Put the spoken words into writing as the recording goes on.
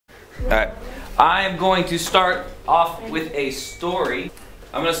Alright, I'm going to start off with a story.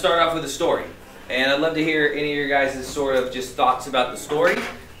 I'm going to start off with a story. And I'd love to hear any of your guys' sort of just thoughts about the story.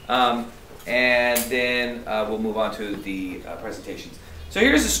 And then we'll move on to the presentations. So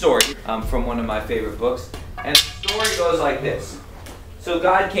here's a story from one of my favorite books. And the story goes like this. So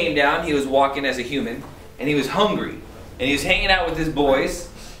God came down, he was walking as a human, and he was hungry. And he was hanging out with his boys,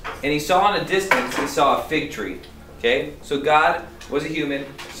 and he saw in the distance, he saw a fig tree. Okay? So God was a human,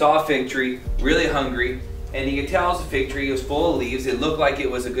 saw a fig tree, really hungry, and he could tell it was a fig tree. It was full of leaves. It looked like it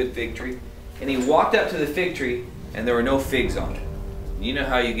was a good fig tree. And he walked up to the fig tree, and there were no figs on it. You know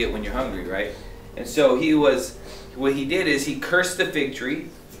how you get when you're hungry, right? And so what he did is he cursed the fig tree.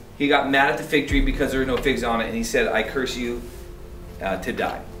 He got mad at the fig tree because there were no figs on it, and he said, I curse you to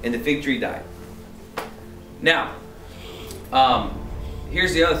die. And the fig tree died. Now,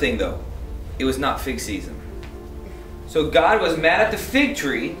 here's the other thing though. It was not fig season. So God was mad at the fig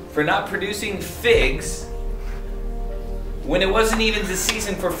tree for not producing figs when it wasn't even the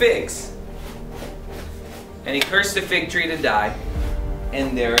season for figs. And he cursed the fig tree to die,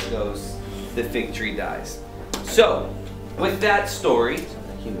 and there it goes. The fig tree dies. So, with that story,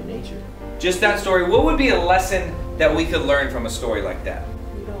 human nature. Just that story, what would be a lesson that we could learn from a story like that?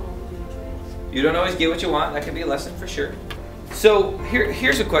 You don't always get what you want. That could be a lesson for sure. So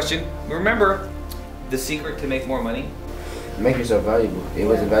here's a question. Remember the secret to make more money? Make yourself valuable. It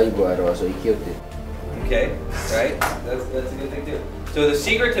wasn't valuable at all, so he killed it. Okay, right? That's a good thing too. So the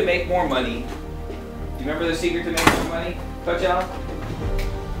secret to make more money. Do you remember the secret to make more money, Coach Al?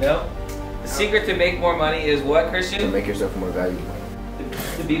 No? The secret to make more money is what, Christian? To make yourself more valuable.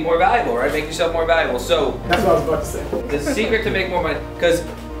 To be more valuable, right? Make yourself more valuable. So that's what I was about to say. The secret to make more money, because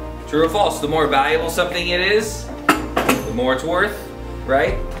true or false, the more valuable something it is, the more it's worth,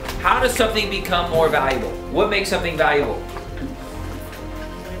 right? How does something become more valuable? What makes something valuable?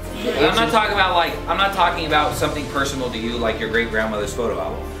 I'm not talking about something personal to you like your great grandmother's photo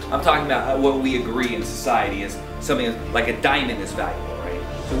album. I'm talking about what we agree in society is something like a diamond is valuable, right?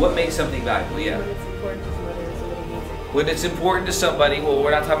 So what makes something valuable? Yeah. When it's important to somebody, well,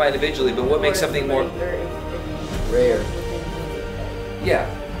 we're not talking about individually, but what makes something more rare? Yeah,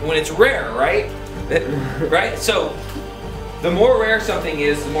 when it's rare, right? Right? So the more rare something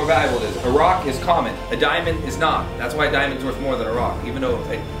is, the more valuable it is. A rock is common. A diamond is not. That's why a diamond's worth more than a rock, even though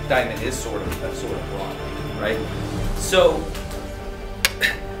a diamond is sort of a rock, right? So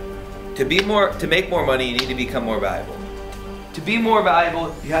to make more money, you need to become more valuable. To be more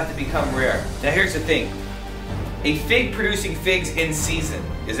valuable, you have to become rare. Now here's the thing. A fig producing figs in season,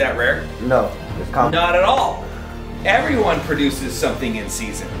 is that rare? No, it's common. Not at all. Everyone produces something in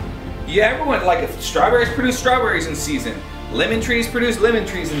season. Yeah, everyone, like if strawberries produce strawberries in season. Lemon trees produce lemon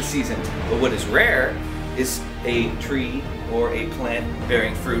trees in season. But what is rare is a tree or a plant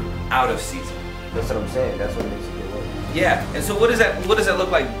bearing fruit out of season. That's what I'm saying. That's what makes it good work. Yeah, and so what does that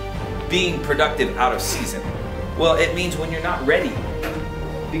look like being productive out of season? Well, it means when you're not ready.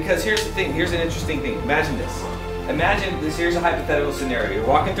 Because here's the thing, here's an interesting thing. Imagine this. Imagine this, here's a hypothetical scenario. You're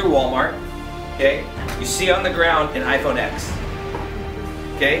walking through Walmart, okay? You see on the ground an iPhone X,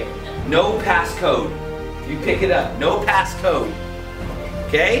 okay? No passcode. You pick it up, no passcode,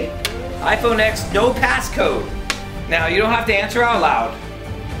 okay? iPhone X, no passcode. Now, you don't have to answer out loud,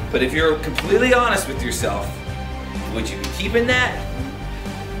 but if you're completely honest with yourself, would you be keeping that?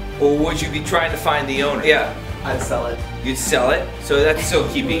 Or would you be trying to find the owner? Yeah. I'd sell it. You'd sell it, so that's still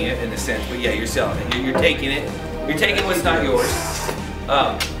keeping it in a sense, but yeah, you're selling it. You're taking it. You're taking what's not yours.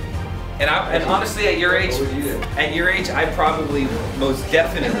 And honestly, at your age, I probably most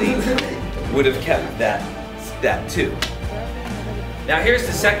definitely would have kept that too. Now here's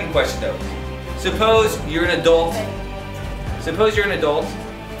the second question though. Suppose you're an adult.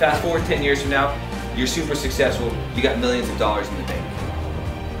 Fast forward 10 years from now, you're super successful. You got millions of dollars in the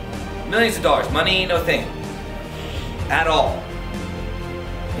bank. Millions of dollars. Money ain't no thing at all.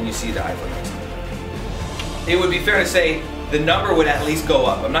 And you see the iPhone X. It would be fair to say the number would at least go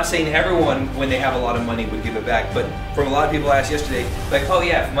up. I'm not saying everyone, when they have a lot of money, would give it back, but from a lot of people I asked yesterday, like, oh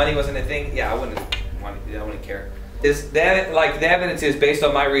yeah, if money wasn't a thing, yeah, I wouldn't care. The evidence is, based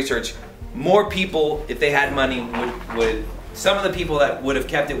on my research, more people, if they had money, would some of the people that would have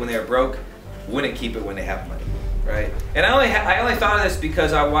kept it when they were broke, wouldn't keep it when they have money, right? And I only thought of this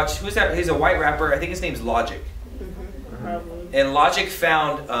because I watched, who's that? He's a white rapper. I think his name's Logic. And Logic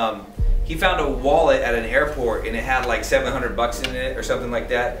found. He found a wallet at an airport and it had like $700 in it or something like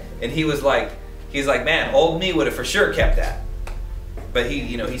that. And he's like, man, old me would have for sure kept that. But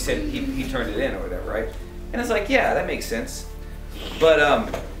he said he turned it in or whatever, right? And it's like, yeah, that makes sense.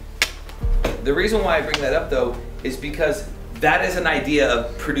 But the reason why I bring that up though is because that is an idea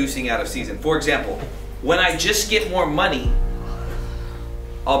of producing out of season. For example, when I just get more money,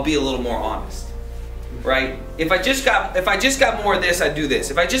 I'll be a little more honest, right? If I just got more of this, I'd do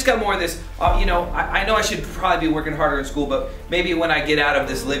this. If I just got more of this, you know, I know I should probably be working harder in school, but maybe when I get out of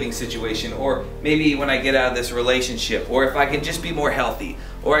this living situation, or maybe when I get out of this relationship, or if I can just be more healthy,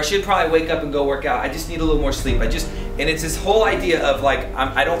 or I should probably wake up and go work out. I just need a little more sleep. And it's this whole idea of like,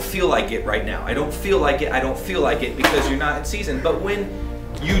 I don't feel like it right now. I don't feel like it. I don't feel like it because you're not in season. But when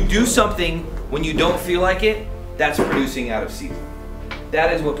you do something when you don't feel like it, that's producing out of season.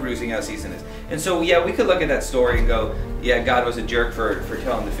 That is what producing out of season is. And so, yeah, we could look at that story and go, yeah, God was a jerk for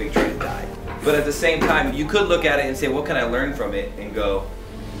telling the fig tree to die. But at the same time, you could look at it and say, what can I learn from it? And go,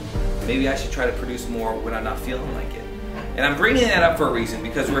 maybe I should try to produce more when I'm not feeling like it. And I'm bringing that up for a reason,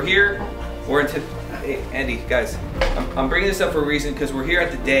 because we're here, hey, Andy, guys, I'm bringing this up for a reason because we're here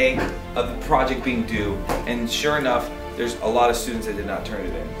at the day of the project being due. And sure enough, there's a lot of students that did not turn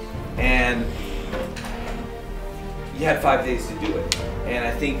it in. And you had 5 days to do it. And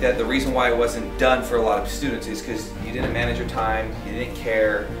I think that the reason why it wasn't done for a lot of students is because you didn't manage your time, you didn't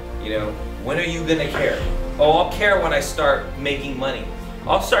care. You know, when are you gonna care? Oh, I'll care when I start making money.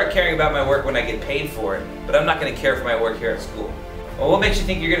 I'll start caring about my work when I get paid for it, but I'm not gonna care for my work here at school. Well, what makes you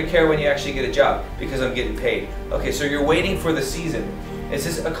think you're gonna care when you actually get a job? Because I'm getting paid. Okay, so you're waiting for the season. It's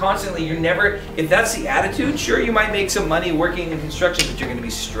just constantly, you're never, if that's the attitude, sure, you might make some money working in construction, but you're gonna be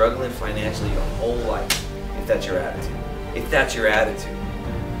struggling financially your whole life if that's your attitude. If that's your attitude.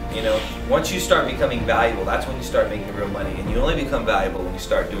 You know, once you start becoming valuable, that's when you start making real money. And you only become valuable when you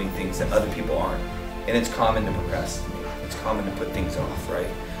start doing things that other people aren't. And it's common to procrastinate. It's common to put things off, right?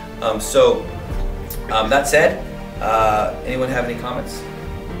 That said, anyone have any comments?